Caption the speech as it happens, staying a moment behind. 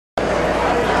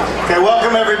Okay,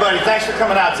 welcome everybody. Thanks for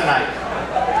coming out tonight.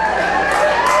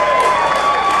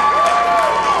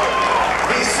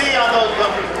 If you see on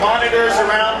the monitors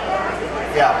around,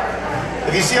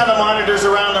 if you see on the monitors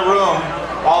around the room,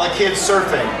 all the kids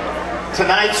surfing,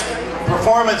 tonight's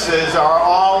performances are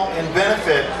all in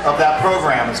benefit of that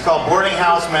program. It's called Boarding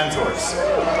House Mentors.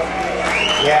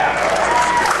 Yeah.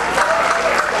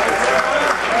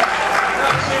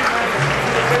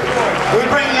 We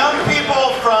bring young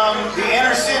people from the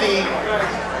inner city,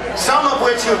 some of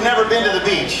which have never been to the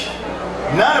beach,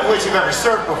 none of which have ever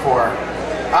surfed before,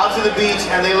 out to the beach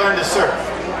and they learn to surf.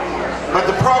 But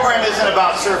the program isn't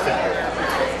about surfing.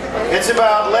 It's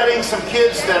about letting some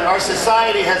kids that our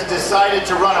society has decided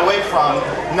to run away from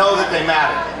know that they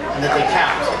matter and that they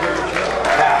count.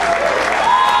 Yeah.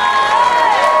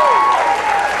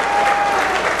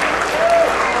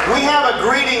 We have a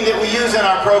greeting that we use in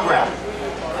our program.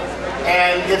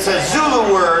 And it's a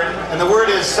Zulu word, and the word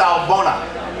is Sawubona.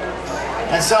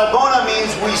 And Sawubona means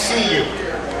we see you.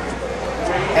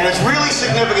 And it's really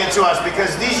significant to us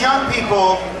because these young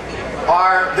people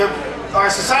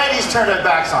our society's turned their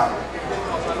backs on them.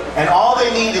 And all they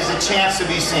need is a chance to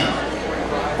be seen.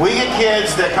 We get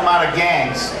kids that come out of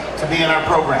gangs to be in our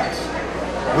programs.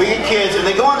 We get kids and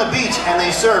they go on the beach and they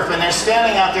surf and they're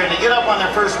standing out there and they get up on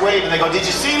their first wave and they go, "Did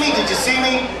you see me? Did you see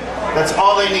me?" That's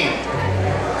all they need.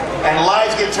 And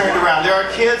lives get turned around. There are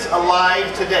kids alive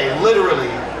today,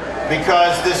 literally,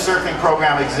 because this surfing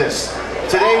program exists.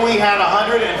 Today we had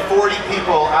 140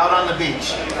 people out on the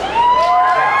beach.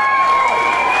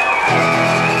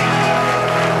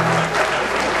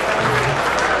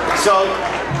 So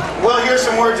we'll hear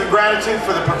some words of gratitude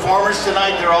for the performers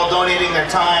tonight. They're all donating their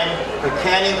time. The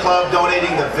Canyon Club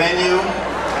donating the venue.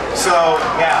 So,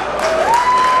 yeah.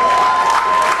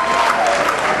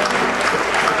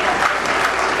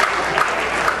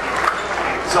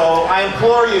 So I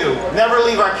implore you, never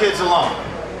leave our kids alone.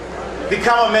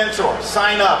 Become a mentor,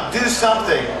 sign up, do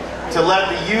something to let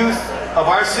the youth of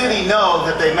our city know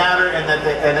that they matter and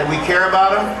that we care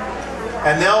about them,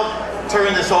 and they'll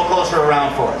turn this whole culture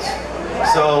around for us.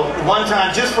 So one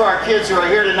time, just for our kids who are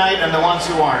here tonight and the ones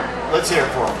who aren't, let's hear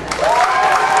it for them.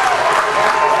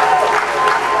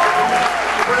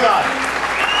 Bring on.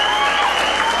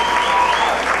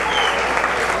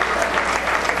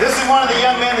 This is one of the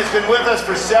young men that's been with us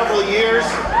for several years,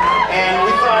 and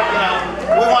we thought, you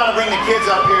know, we want to bring the kids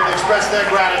up here to express their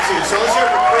gratitude. So let's hear it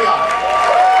for Creon.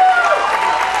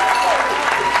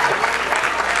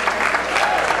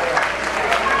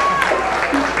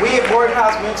 We at Boarding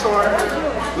House Mentor,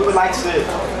 we would like to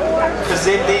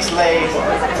present these legs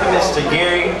to Mr.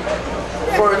 Gary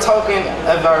for a token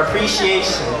of our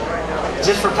appreciation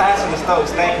just for passing the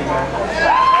Stokes. Thank you, man.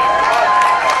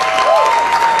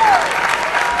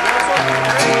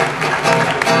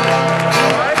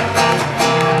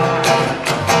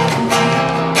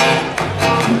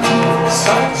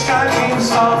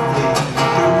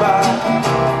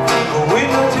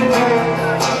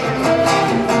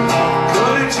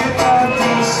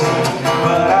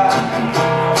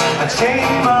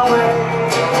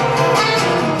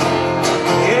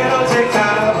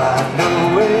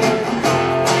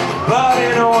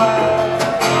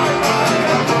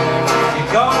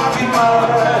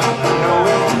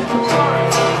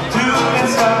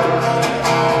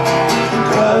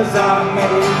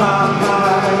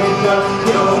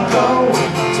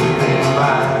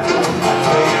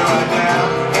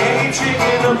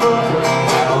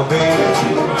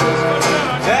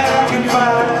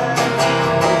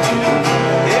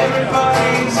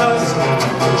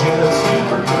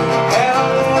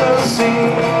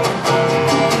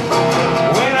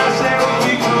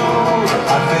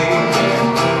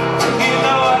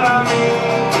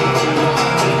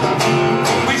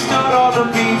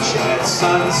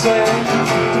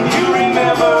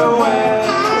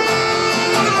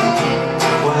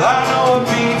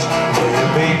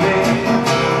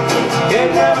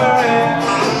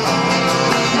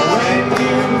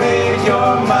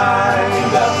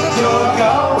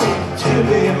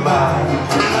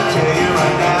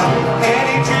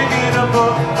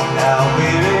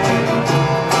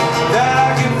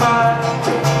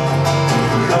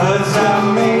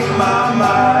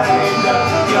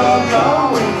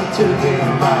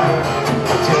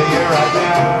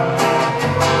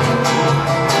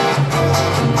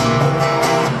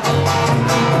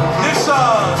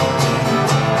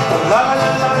 La la la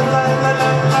la la la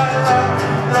la la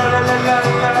la la la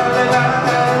la la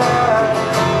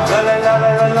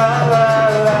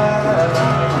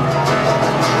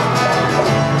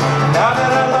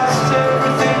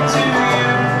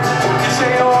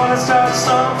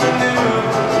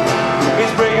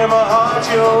that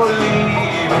you're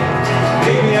leaving.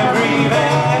 Baby, I'm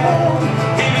grieving.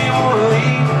 If you wanna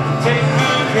leave, take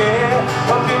good care.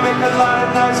 Hope you make a lot of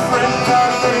nice friends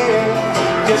out there.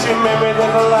 Just remember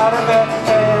there's a lot of bad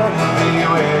and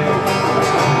beware.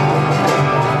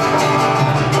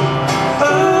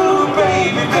 Oh,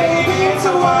 baby, baby, it's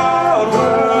a wild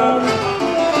world.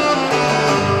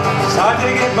 It's hard to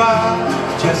get by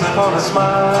just upon a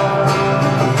smile.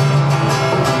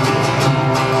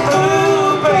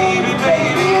 Oh, baby,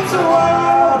 baby, it's a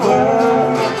wild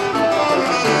world.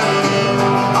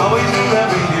 Always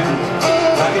remember you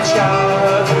like a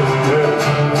child, girl.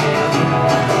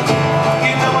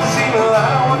 You know I've seen a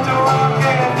lot of what the rock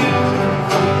can do.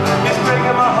 It's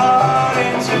breaking my heart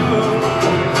in two,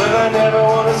 but I never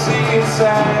want to see you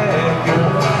sad,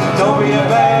 girl. Don't be a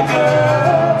bad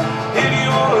girl. If you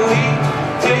want to leave,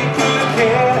 take good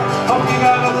care. Hope you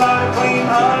got a lot of clean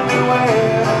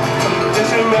underwear.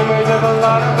 Just remember there's a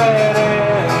lot of bad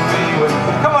and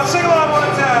beware. Come on, sing along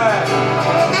one time.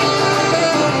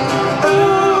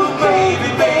 Ooh, baby,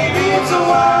 baby, it's a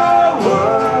wild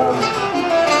world.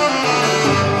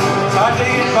 It's hard to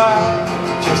get by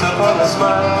just upon a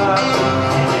smile.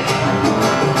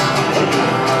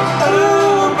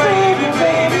 Ooh, baby,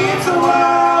 baby, it's a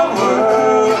wild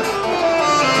world.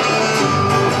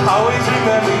 Always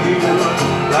remember you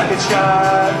like a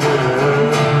child, girl.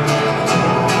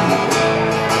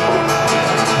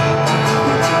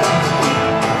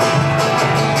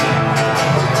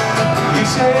 You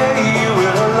say you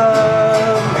will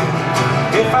love me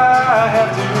if I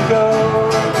have to go.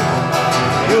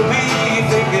 You'll be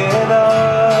thinking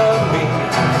of me.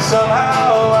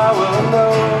 Somehow I will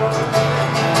know.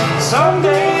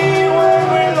 Someday when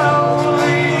we're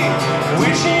lonely,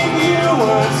 wishing you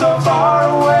weren't so far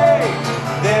away,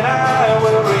 then I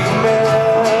will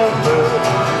remember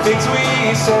things we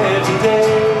said today.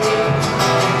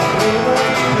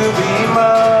 You'll be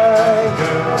my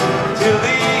girl till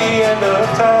the end of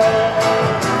time.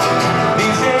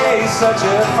 These days such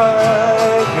a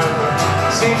fine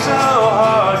girl seems so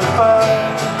hard to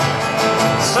find.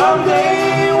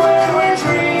 Someday when we're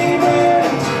dreaming,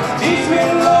 teach me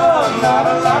love, not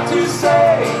a lot to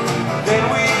say, then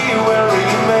we will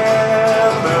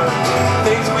remember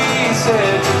things we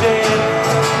said today.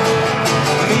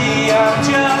 Me, I'm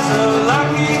just a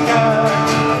lucky guy.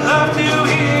 Love to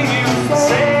hear you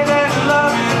say that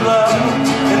love is love,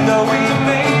 and though we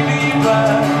may be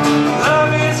blind,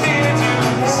 love is here to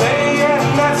say, and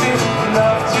that's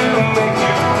enough to make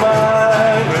you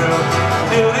mine, girl,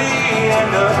 till the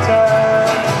end of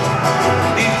time.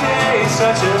 These days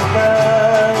such a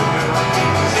kind girl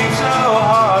seems so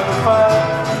hard to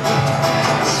find.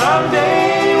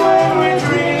 Someday when we're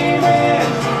dreaming,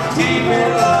 deep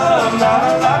in love, not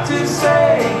a lot to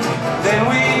say, then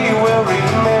we will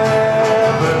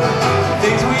remember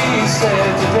things we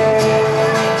said today.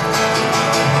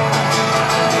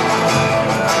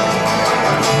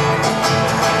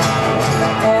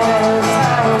 As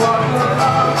I walk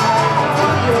along, I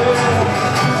wonder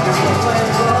if the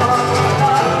flame of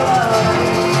our love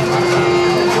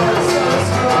was so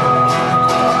strong.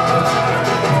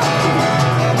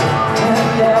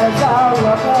 And as I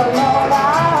walk along,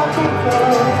 I think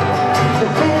of the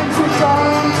things we've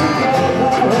done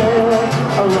together,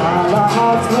 while our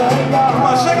hearts were young. Come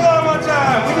on, sing along one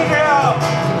time. We need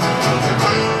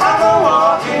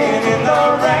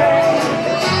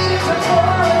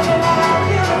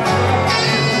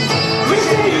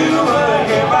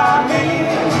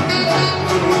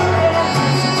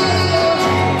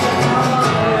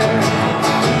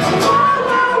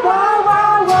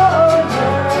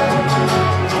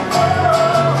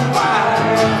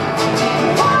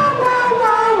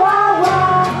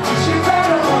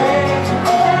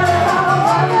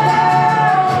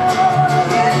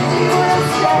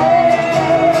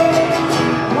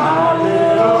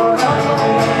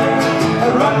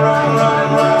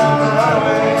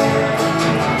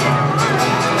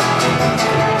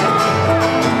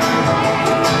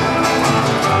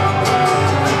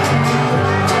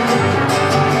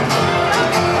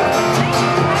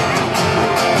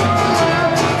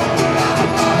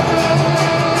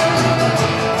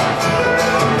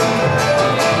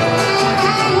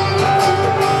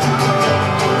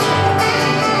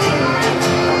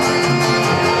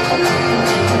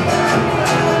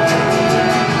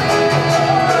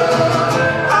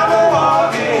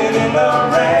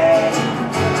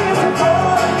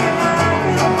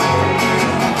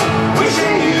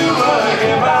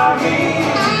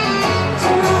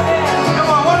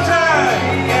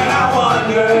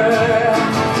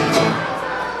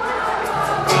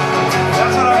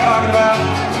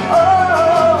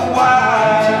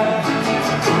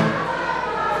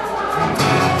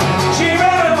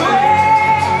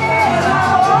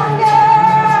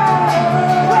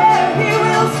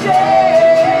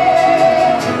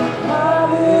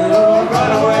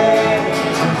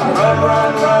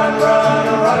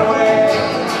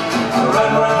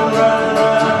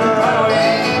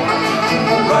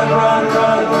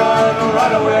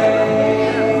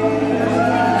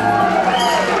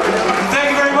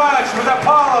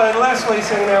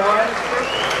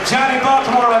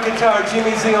Baltimore on guitar,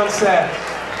 Jimmy Z on sax.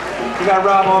 We got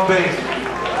Rob on bass.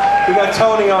 We got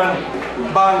Tony on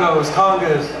bongos,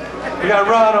 congas. We got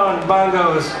Ron on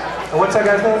bongos. And what's that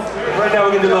guy's name? Right now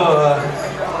we're gonna do a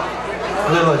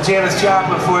little Janis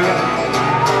Joplin for you.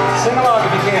 Sing along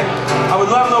if you can. I would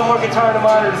love a little more guitar in the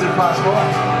monitors if possible.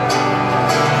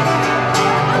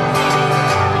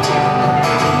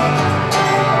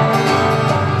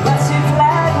 Plastic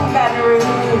flag in Baton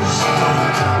Rouge,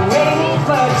 waiting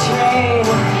for a train,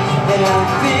 and I'm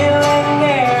feeling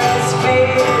near as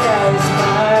faded as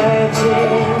my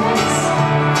dreams.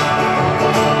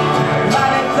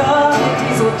 Might have thought the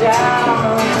diesel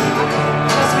down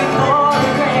just before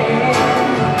the rain,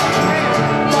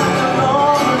 like a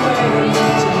long way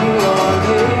to New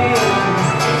Orleans.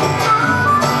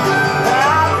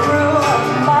 I threw up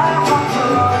my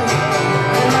harpoon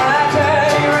and I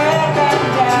dirty red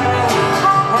bandana,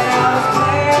 and I was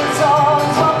playing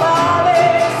songs while Bobby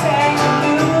sang the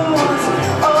blues.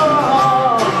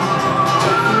 Oh,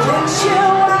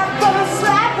 windshield wiper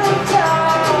slapping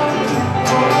time,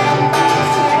 and I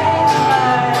sang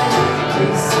mine. We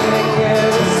sing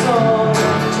every song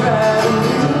and try to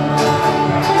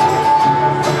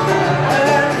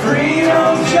and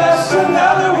freedom's just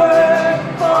another word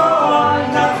for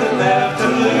nothing left to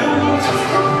lose.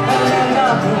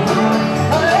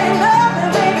 Ain't nothing,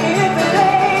 baby, if it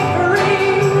ain't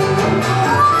free.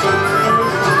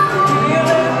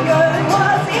 Feeling good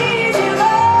was easy,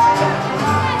 Lord,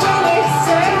 when we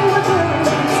sang the blues.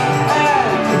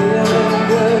 And feeling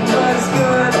good was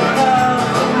good enough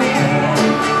for me.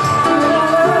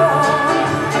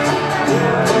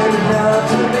 Good enough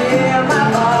to be my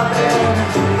Bobby.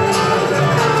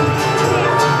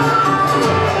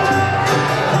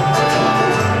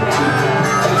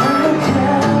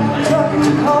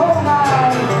 Cold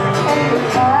night in the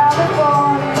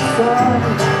California sun,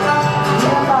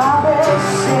 yeah, Bobby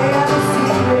shared the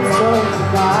secrets of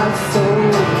my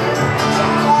soul.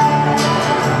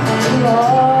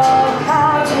 All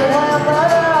kinds of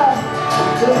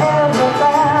ever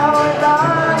found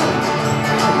on.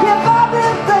 Yeah, Bobby,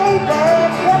 baby,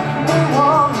 kept me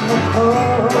warm and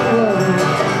cold.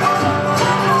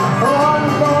 One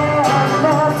day I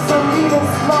met some little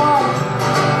smart.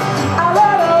 I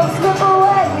let them slip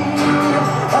away.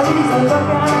 He's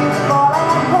looking for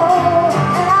that home,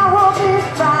 and I hope he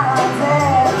finds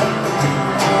it.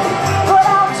 But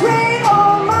I'll trade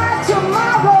all my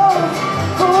tomorrows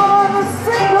for a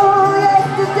single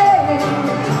yesterday,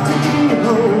 to be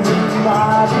holding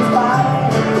Bobby's body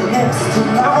next to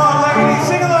mine. Come on, Leggedy,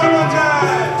 sing along one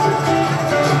time.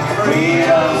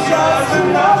 Freedom's just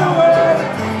another word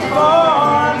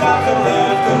for nothing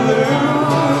left to lose.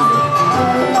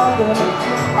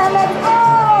 And that's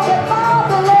all that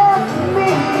Bobby left for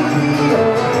me.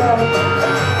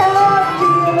 And our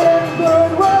feeling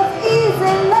good was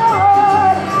easy,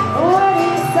 Lord, when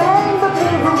he sang the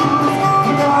blues.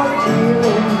 You know,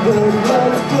 feeling good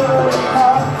was good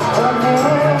enough for me.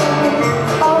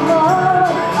 Oh, Lord,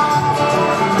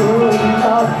 good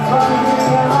enough for me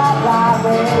and my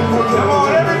Bobby. Come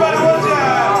on, everybody, one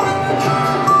time.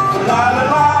 La la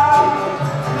la,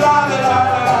 la la la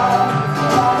la.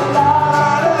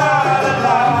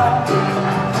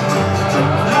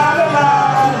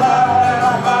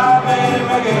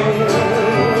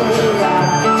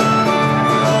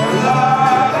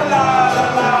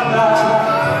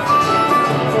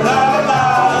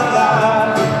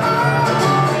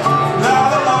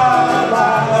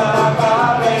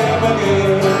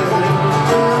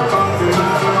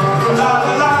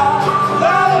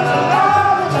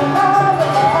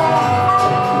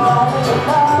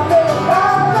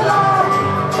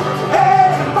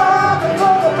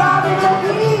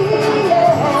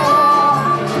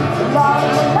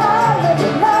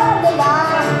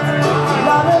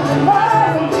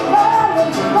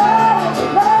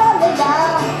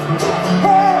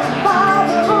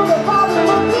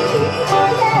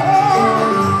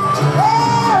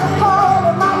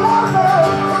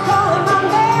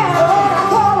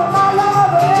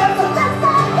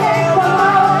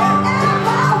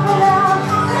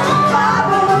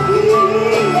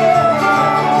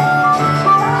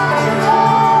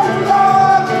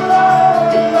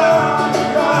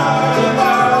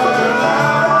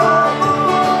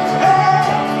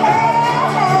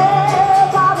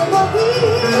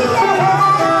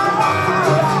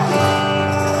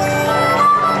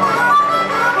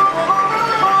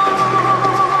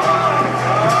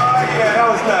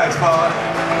 Paula.